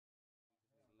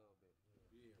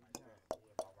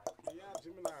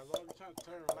as long as you're trying to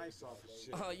turn the lights off and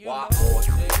shit. You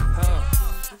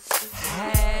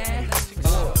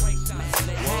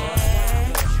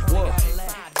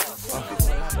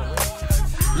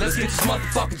Let's get this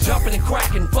motherfucker jumping and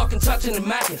cracking, fucking touching and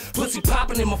macking. Pussy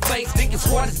popping in my face, dick as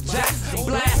hard as jacks.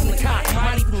 Blasting the cock,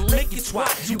 might even lick your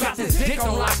twat. You got this dick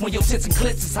on lock when your tits and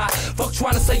clits is hot. Fuck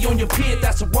trying to say on your pit,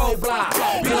 that's a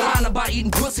roadblock. Been lying about eating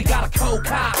pussy, got a cold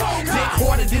cock. Dick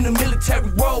harder than a military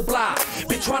roadblock.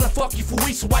 Been trying to fuck you for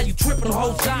weeks, so why you tripping,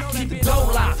 whole jock? Keep the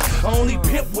dough locked. I only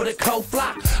pimp with a cold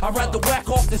flock. I'd rather whack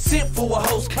off than sit for a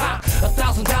host cock.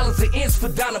 $1,000 an inch for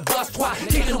down a bus twat.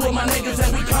 Kicking with my niggas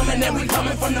and we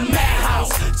coming from the madhouse.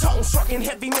 Tone struckin'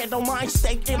 heavy man, don't mind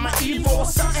steak in my evil or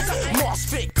something. Moss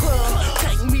Fit Club,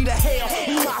 take me to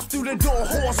hell. Mouth through the door,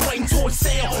 horse waiting to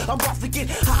exhale. I'm about to get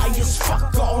high as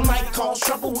fuck all night. Cause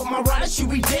trouble with my rider, she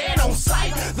be dead on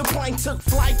sight. The plane took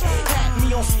flight, had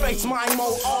me on space mind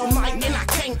mode all night, and I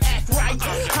can't act right.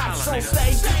 Hops on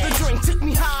stage, the drink took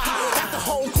me high. Got the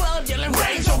whole club yelling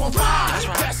rage over pie.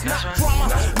 That's not drama,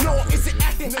 nor is it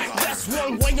acting. That's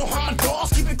one way, no how my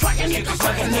dogs keep it cracking. Niggas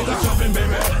jumping,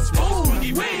 baby.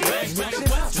 Boogie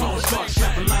wings, tone struck,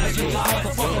 strapping line, get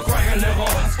motherfucker cracking never.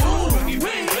 Boogie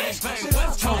wings,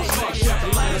 tone struck,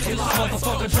 strapping line, get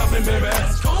motherfucker jumping, baby.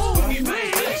 Boogie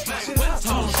wings,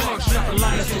 tone struck, strapping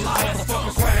line, get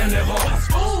motherfucker cracking never.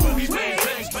 Boogie wings.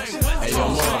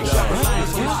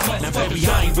 Now baby,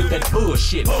 I ain't with that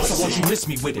bullshit, so won't you miss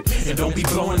me with it? And don't be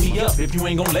blowing me up if you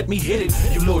ain't gon' let me hit it.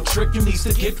 You little trick, you needs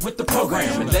to get with the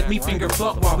program. And let me finger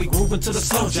fuck while we grooving to the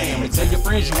slow jam. And tell your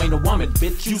friends you ain't a woman,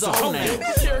 bitch, you's a hoe now.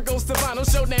 Here goes the final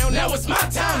showdown, now it's my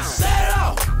time to set it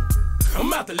off. I'm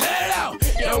about to let it out.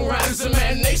 Young Ridaz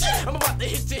imagination. I'm about to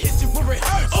hit you with it.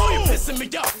 Oh, you're pissing me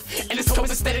off. And it's so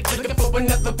aesthetic, looking for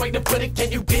another way to put it.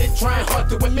 Can you get it? Trying hard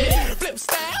to admit it. Flip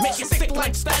style, make it stick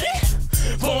like static.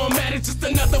 Formatted, just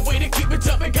another way to keep it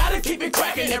jumping. Gotta keep it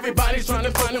cracking. Everybody's trying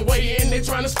to find a way in. They're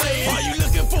trying to stay in. Are you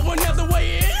looking for another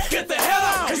way in? Get the hell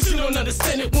out. Cause you don't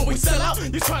understand it when we sell out.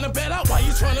 You trying to bet out. Why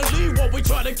you trying to leave while we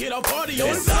try to get our party on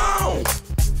its own?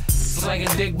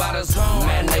 Slanging dick by the zone.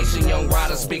 Mad Nation, Young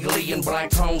Ridaz, Big Lee and Black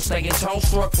Tone. Staying tone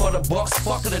struck for the bucks.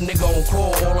 Fuck it, a nigga on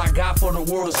call. All I got for the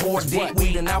world is horse, dick,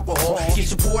 weed, and alcohol. Get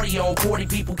your party on, 40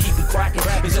 people keep it cracking.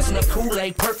 It's just enough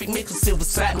Kool-Aid, perfect mix of silver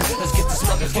satin. Let's get this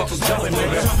motherfucker jumping,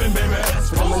 baby.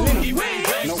 Boogie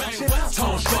wings,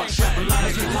 tone struck, strapping line,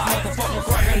 get this motherfucker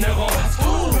cracking, never.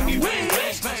 Boogie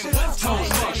wings, tone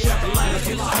struck, strapping line, get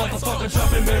this motherfucker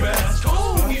jumping, baby.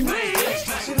 Boogie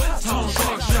wings, tone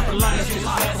struck, strapping line, get this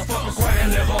motherfucker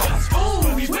cracking, never.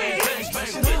 Boogie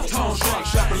wings, tone struck,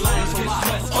 strapping line, get this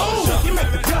motherfucker jumping. You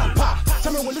make the gun pop.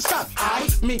 Tell me when to stop. I,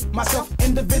 me, myself,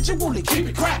 individually keep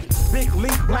it cracking. Big Lee,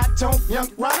 Black Tone, Young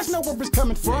Ridaz, know where it's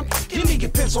coming from. Give me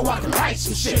your pen so I can write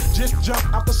some shit. Just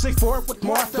jump out the C4 with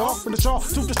Marvdogg from the shaw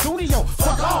to the studio.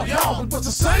 Fuck all y'all, it was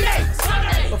a Sunday.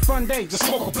 A fun day, just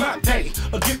smoke a blunt day.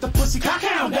 Or get the pussy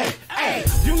cockhound day. Hey,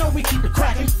 you know we keep it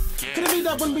cracking. Could it be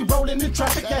that when we rollin' in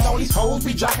traffic that all these hoes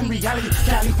be jockin' reality?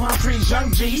 Cali palm trees,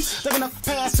 young G's, living up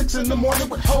past 6 in the morning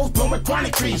with hoes blowing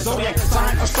chronic trees. Zodiac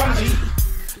sign astrology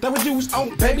that we use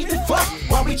on baby to fuck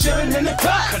while we chillin' in the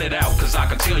club. Cut it out, cause I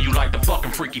can tell you like the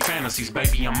fucking freaky fantasies,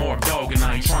 baby. I'm Marvdogg and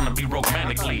I ain't tryna be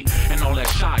romantically and all that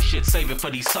shy shit. Save it for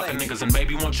these sucker niggas. And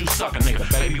baby, won't you suck a nigga?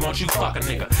 Baby, won't you fuck a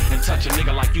nigga? And touch a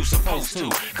nigga like you supposed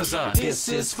to. Cause this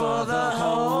is for the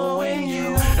hoe and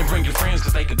you. And bring your friends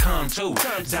cause they could come too.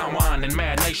 Down Wine and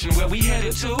Mad Nation where we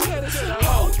headed to.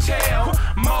 Hotel,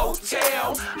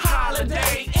 motel,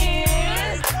 Holiday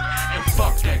Inn. And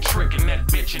fuck that trick and that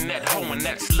bitch and that hoe and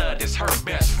that slut is her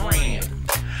best friend.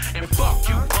 And fuck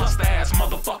you bust ass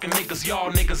motherfucking niggas, y'all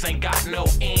niggas ain't got no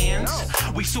ends.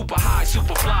 We super high,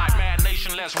 super fly, Mad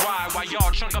Nation, let's ride while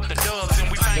y'all chunk up the dubs and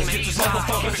we bang the east side.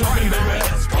 Motherfucker jumping, baby.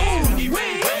 Boogie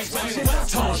wings,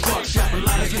 tone struck, strapping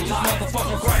line, get this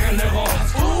motherfucker cracking, never.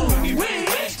 Boogie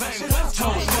wings,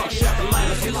 tone struck, strapping line,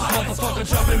 get this motherfucker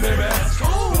jumping, baby.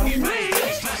 Boogie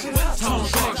wings, tone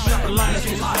struck, strapping line, get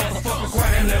this motherfucker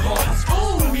cracking, never.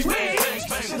 Boogie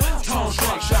wings, tone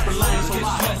struck, strapping line, get this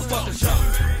motherfucker jumping.